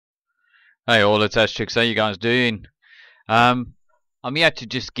Hey all, it's Astrix. How you guys doing? Um, I'm here to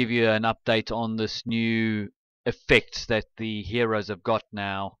just give you an update on this new effect that the heroes have got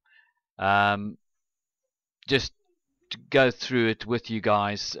now. Um, just to go through it with you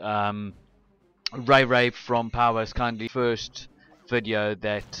guys. Ray from Power has kindly first video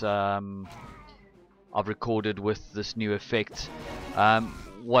that I've recorded with this new effect.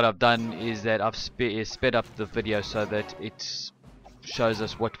 What I've done is that I've sped up the video so that it shows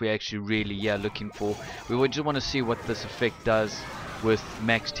us what we're actually really looking for. We would just want to see what this effect does with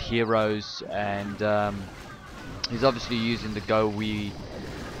maxed heroes, and he's obviously using the GoWi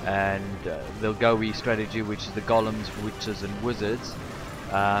and the GoWi strategy, which is the golems, witches and wizards.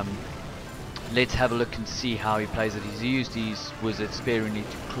 Let's have a look and see how he plays it. He's used these wizards sparingly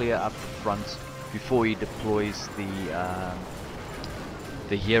to clear up the front before he deploys the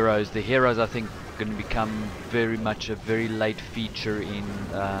heroes. The heroes, I think, are going to become very much a very late feature in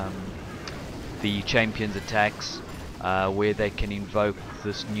the champions attacks, where they can invoke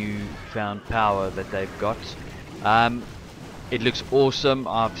this new found power that they've got. It looks awesome.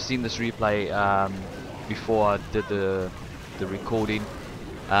 I've seen this replay before I did the recording.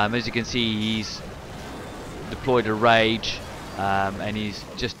 As you can see, he's deployed a rage, and he's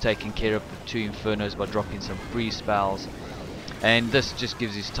just taking care of the two infernos by dropping some free spells, and this just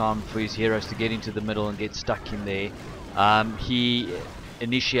gives his time for his heroes to get into the middle and get stuck in there. He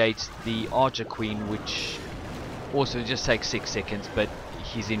initiates the Archer Queen, which also just takes 6 seconds, but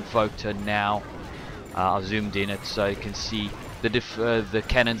he's invoked her now. I've zoomed in it so you can see the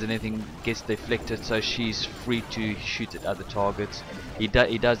cannons and everything gets deflected, so she's free to shoot at other targets. He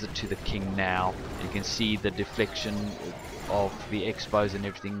does it to the king now. You can see the deflection of the expos and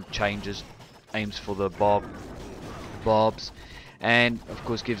everything changes, aims for the bobs, and of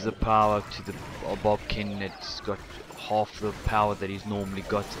course gives the power to the bobkin. It's got half the power that he's normally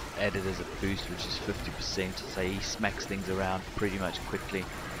got added as a boost, which is 50%, so he smacks things around pretty much quickly.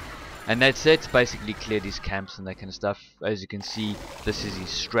 And that's it. Basically cleared his camps and that kind of stuff. As you can see, this is his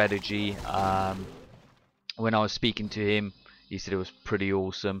strategy. When I was speaking to him, he said it was pretty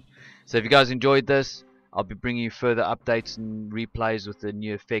awesome. So if you guys enjoyed this, I'll be bringing you further updates and replays with the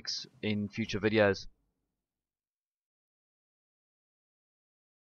new effects in future videos.